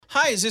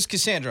Hi, is this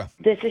Cassandra?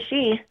 This is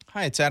she.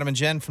 Hi, it's Adam and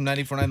Jen from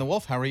 94.9 The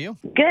Wolf. How are you?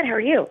 Good. How are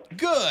you?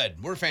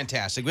 Good. We're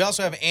fantastic. We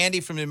also have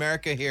Andy from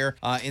Numerica here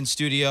in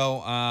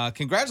studio.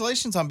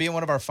 Congratulations on being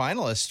one of our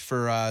finalists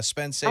for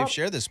Spend, Save,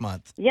 Share this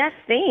month. Yes,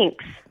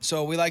 thanks.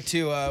 So we like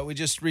to, we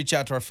just reach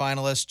out to our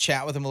finalists,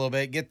 chat with them a little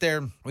bit,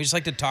 we just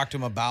like to talk to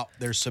them about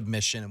their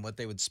submission and what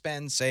they would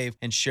spend, save,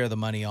 and share the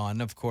money on.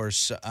 Of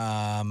course,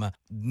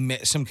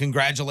 some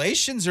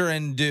congratulations are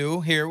in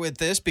due here with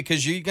this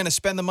because you're going to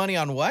spend the money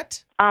on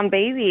what?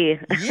 Baby.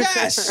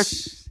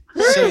 Yes.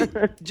 So,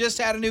 just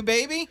had a new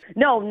baby?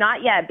 No,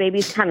 not yet.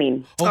 Baby's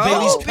coming. Oh,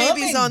 baby's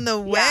coming. Baby's on the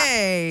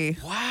way.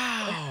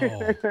 Wow.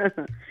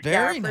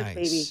 Very nice.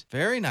 Baby.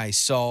 Very nice.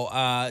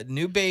 So,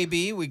 new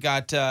baby. We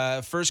got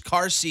first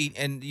car seat,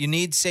 and you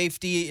need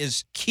safety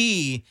is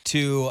key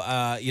to,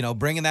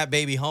 bringing that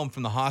baby home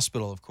from the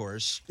hospital, of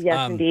course.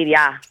 Yes, indeed.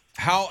 Yeah.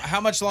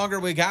 How much longer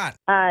we got?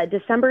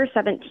 December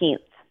 17th.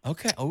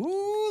 Okay. Ooh,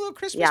 little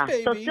Christmas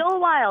baby. So still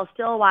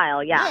a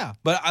while. Yeah.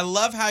 But I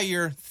love how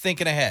you're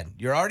thinking ahead.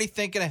 You're already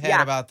thinking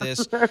ahead about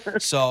this.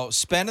 So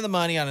spending the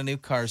money on a new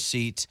car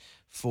seat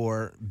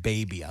for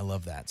baby. I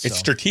love that. So. It's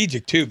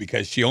strategic, too,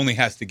 because she only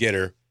has to get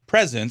her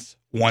presents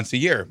once a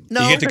year.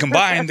 No. You get to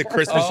combine the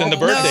Christmas and the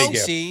birthday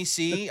gift.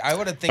 See, I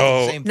would have think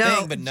the same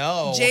thing, but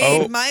no.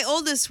 Jade, my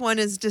oldest one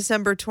is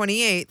December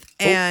 28th,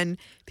 and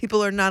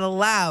people are not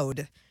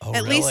allowed.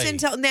 At least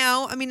until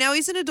now. I mean, now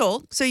he's an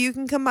adult, so you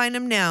can combine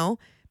them now.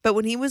 But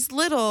when he was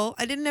little,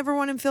 I didn't ever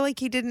want him to feel like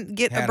he didn't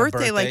get a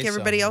birthday like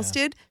everybody else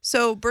did.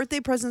 So birthday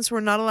presents were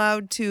not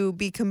allowed to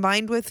be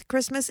combined with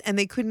Christmas, and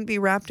they couldn't be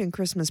wrapped in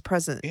Christmas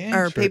present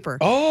or paper.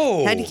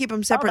 Oh. Had to keep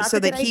them separate so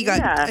that he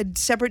got a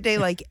separate day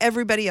like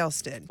everybody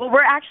else did. Well,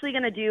 we're actually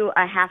going to do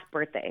a half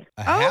birthday.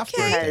 A half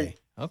birthday.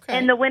 Okay.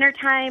 In the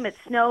wintertime, it's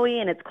snowy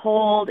and it's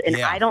cold, and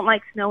I don't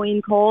like snowy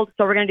and cold,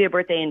 so we're going to do a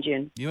birthday in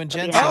June. You and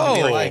Jen sound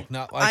to be alike,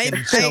 not like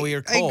in snowy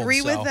or cold. I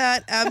agree with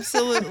that,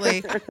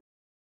 absolutely.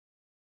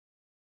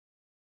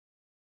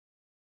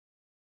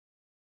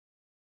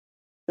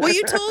 Well,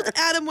 you told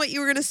Adam what you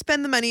were going to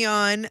spend the money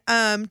on.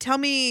 Tell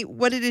me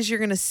what it is you're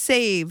going to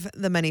save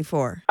the money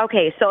for.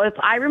 Okay, so if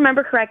I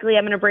remember correctly,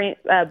 I'm going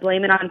to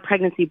blame it on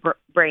pregnancy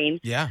brain.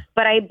 Yeah.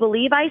 But I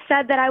believe I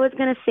said that I was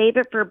going to save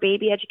it for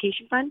baby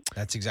education fund.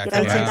 That's exactly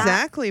right. That's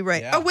exactly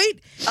right. Yeah. Oh, wait.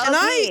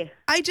 And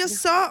I just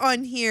saw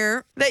on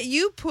here that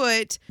you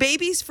put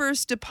baby's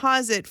first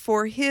deposit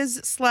for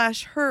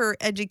his/her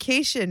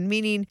education,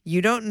 meaning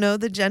you don't know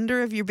the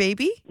gender of your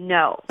baby?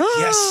 No.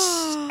 Yes.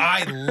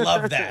 I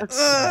love that.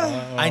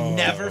 I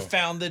never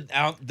found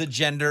out the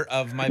gender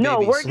of my baby. No,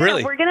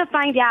 we're gonna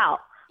find out,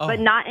 but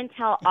not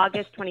until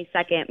August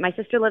 22nd. My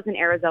sister lives in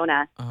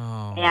Arizona,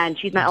 and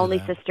she's my only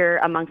sister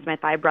amongst my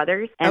 5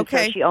 brothers, and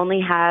so she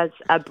only has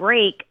a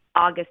break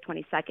August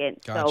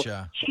 22nd.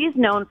 Gotcha. So she's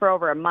known for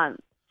over a month.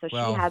 So she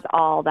has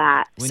all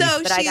that.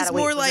 So she's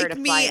more like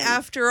me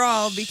after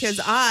all, because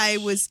I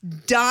was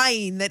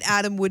dying that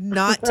Adam would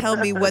not tell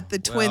me what the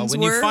twins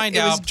when were. You find it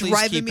was out, please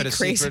driving keep me it a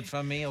crazy. secret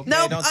from me. Okay?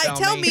 No, don't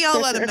tell me. I'll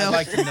let him know. I'd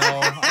like to know.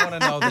 I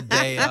want to know the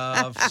day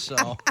of.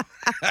 So,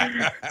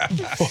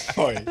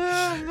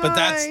 but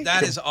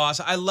that is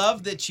awesome. I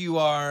love that you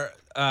are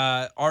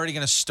already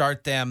going to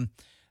start them,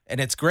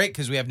 and it's great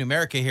because we have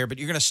Numerica here. But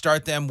you're going to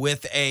start them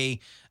with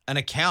an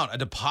account, a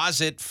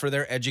deposit for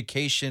their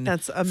education.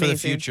 That's amazing. For the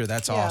future.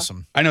 That's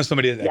awesome. I know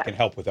somebody that can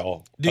help with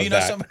all. Do you know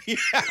somebody?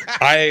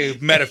 I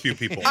met a few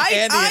people.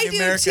 I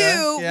do too.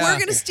 Yeah. We're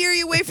going to steer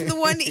you away from the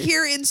one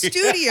here in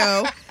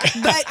studio,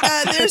 but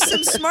there's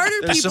some smarter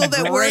people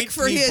that work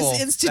for his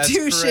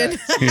institution.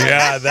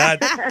 Yeah,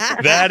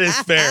 that is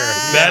fair.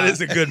 Yeah. That is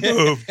a good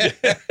move.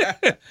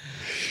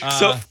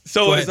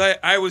 So as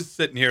I was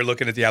sitting here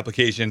looking at the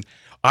application,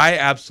 I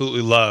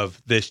absolutely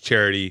love this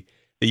charity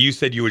that you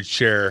said you would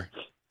share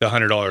the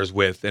 $100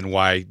 with, and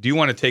why. Do you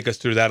want to take us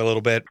through that a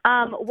little bit?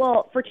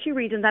 Well, for 2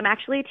 reasons. I'm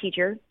actually a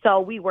teacher, so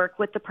we work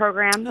with the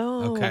program.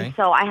 Oh. Okay. And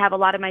so I have a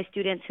lot of my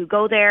students who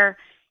go there,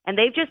 and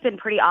they've just been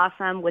pretty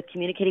awesome with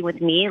communicating with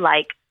me,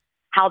 like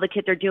how the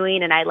kids are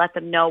doing, and I let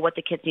them know what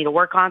the kids need to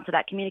work on, so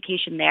that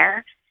communication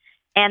there.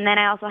 And then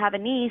I also have a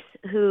niece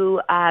who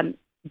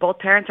both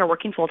parents are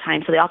working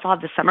full-time, so they also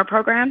have the summer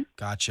program.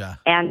 Gotcha.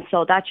 And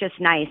so that's just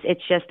nice.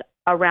 It's just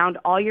around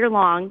all year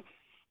long.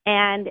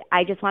 And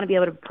I just want to be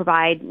able to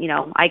provide,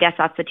 I guess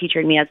that's the teacher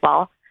in me as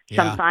well,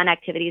 some fun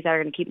activities that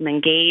are going to keep them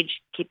engaged,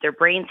 keep their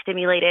brain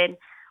stimulated,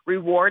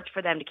 rewards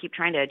for them to keep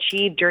trying to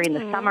achieve during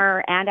the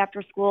summer and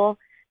after school,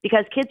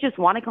 because kids just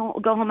want to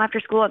go home after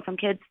school, and some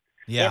kids,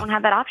 they don't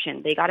have that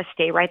option. They got to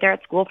stay right there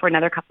at school for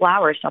another couple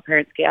hours till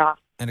parents get off.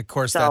 And of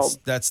course,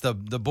 that's the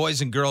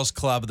Boys and Girls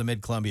Club of the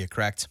Mid-Columbia,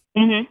 correct?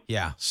 Mm-hmm.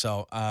 Yeah.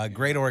 So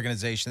great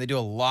organization. They do a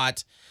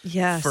lot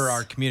for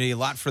our community, a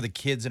lot for the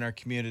kids in our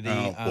community.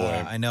 Oh,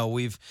 boy. I know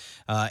we've,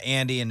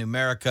 Andy and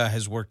Numerica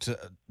has worked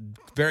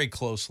very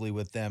closely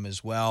with them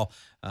as well.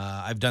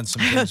 I've done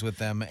some things with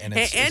them, and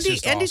it's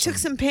just Andy awesome. took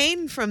some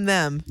pain from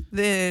them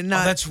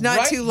That's not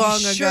right. too long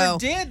He ago. Sure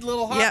did,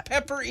 little hot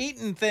pepper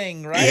eating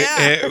thing, right?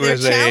 Yeah. It their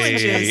was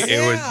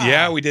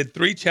challenges. we did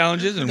 3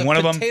 challenges, and The one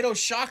of them potato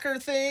shocker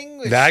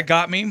thing. that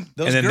got me,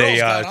 Those and then girls they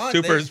got on.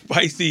 super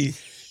spicy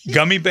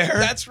gummy bear.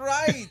 That's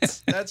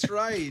right. That's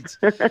right.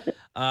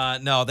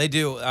 No, they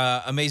do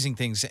amazing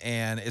things,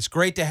 and it's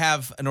great to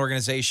have an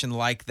organization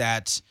like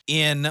that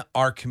in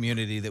our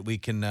community that we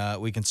can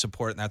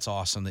support, and that's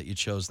awesome that you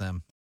chose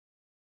them.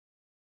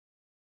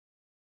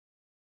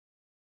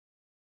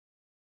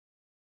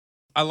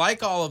 I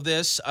like all of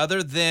this,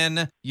 other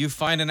than you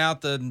finding out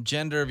the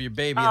gender of your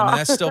baby. I mean,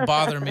 that's still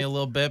bothering me a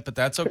little bit, but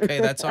that's okay.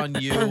 That's on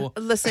you.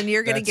 Listen,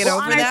 you're going to get That's-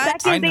 over On our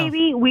that. second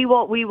baby, we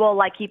will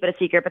like keep it a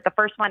secret, but the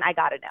first one, I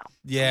gotta know.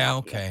 Yeah,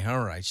 okay.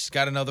 All right. She's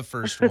got to know the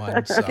first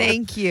one. So.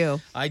 Thank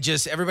you.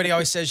 Everybody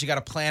always says you got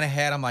to plan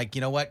ahead. I'm like,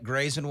 you know what?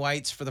 Grays and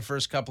whites for the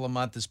first couple of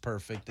months is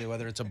perfect,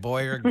 whether it's a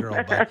boy or a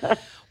girl. But,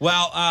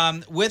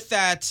 well, with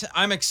that,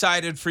 I'm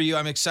excited for you.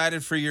 I'm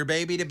excited for your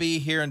baby to be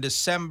here in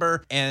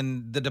December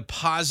and the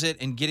deposit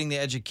and getting the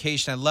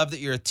education. I love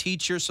that you're a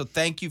teacher, so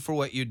thank you for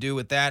what you do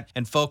with that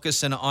and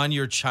focusing on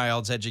your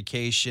child's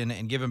education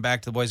and giving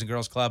back to the Boys and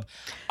Girls Club.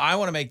 I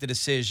want to make the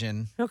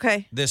decision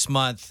this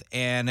month,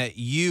 and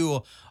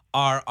you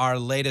are our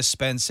latest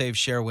Spend, Save,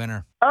 Share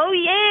winner. Oh,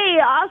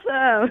 yay.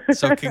 Awesome.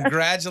 So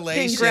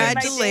congratulations.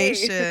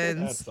 Congratulations.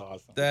 That's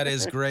awesome. That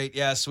is great.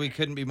 Yes, we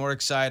couldn't be more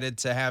excited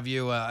to have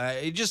you.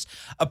 Just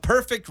a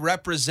perfect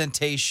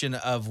representation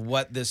of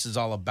what this is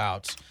all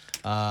about.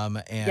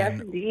 And Yes,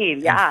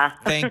 indeed. Yeah.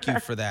 thank you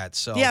for that.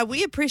 So Yeah,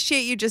 we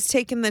appreciate you just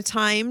taking the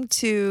time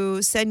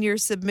to send your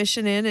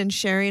submission in and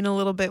sharing a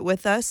little bit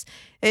with us.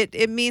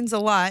 It means a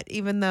lot,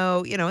 even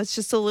though, it's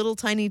just a little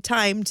tiny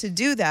time to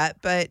do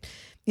that. But,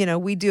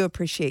 we do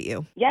appreciate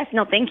you. Yes,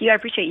 no, thank you. I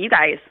appreciate you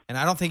guys. And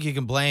I don't think you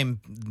can blame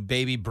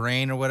baby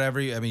brain or whatever.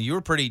 I mean, you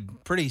were pretty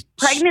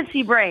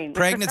Pregnancy brain.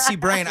 Pregnancy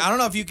brain. I don't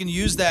know if you can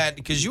use that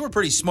because you were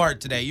pretty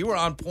smart today. You were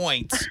on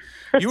point.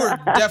 You were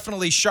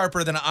definitely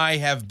sharper than I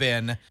have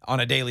been on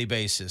a daily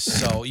basis.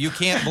 So you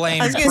can't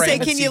blame I was going to say,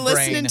 can pregnancy you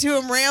listen brain. to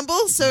him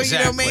ramble? So,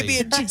 Exactly. maybe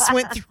it just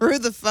went through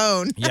the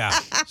phone. Yeah.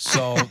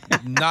 So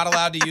not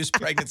allowed to use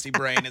pregnancy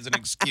brain as an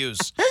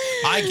excuse.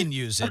 I can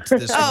use it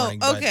this morning.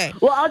 but- okay.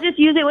 Well, I'll just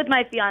use it with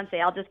my fiance.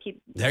 I'll just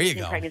keep There you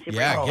using go. pregnancy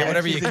Yeah, brain. get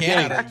whatever you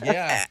can.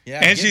 Yeah.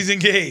 And get- she's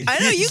engaged. I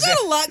know, you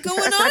got a lot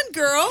going on,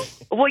 girl.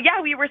 Well,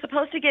 yeah, we were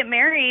supposed to get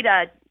married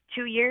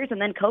 2 years,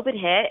 and then COVID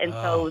hit, and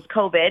so it was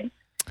COVID.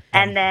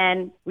 And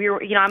then we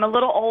were, I'm a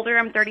little older.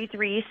 I'm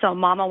 33, so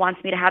Mama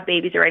wants me to have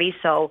babies already.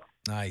 So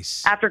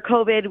Nice. after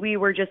COVID, we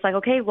were just like,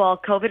 okay, well,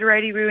 COVID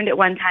already ruined it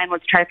one time.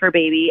 Let's try for a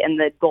baby. And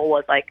the goal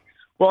was like,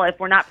 well, if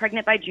we're not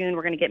pregnant by June,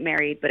 we're going to get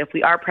married. But if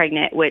we are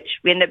pregnant, which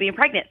we ended up being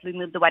pregnant, so we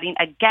moved the wedding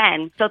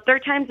again. So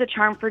third time's the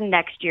charm for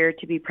next year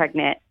to be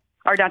pregnant,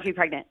 or not to be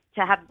pregnant,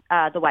 to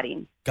have the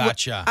wedding.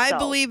 Gotcha. I So-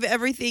 believe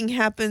everything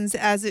happens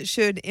as it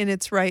should in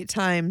its right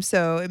time.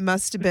 So it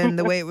must have been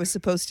the way it was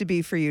supposed to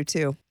be for you,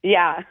 too.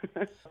 Yeah.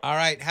 All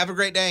right. Have a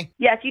great day.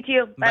 Yes, you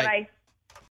too. Bye. Bye-bye.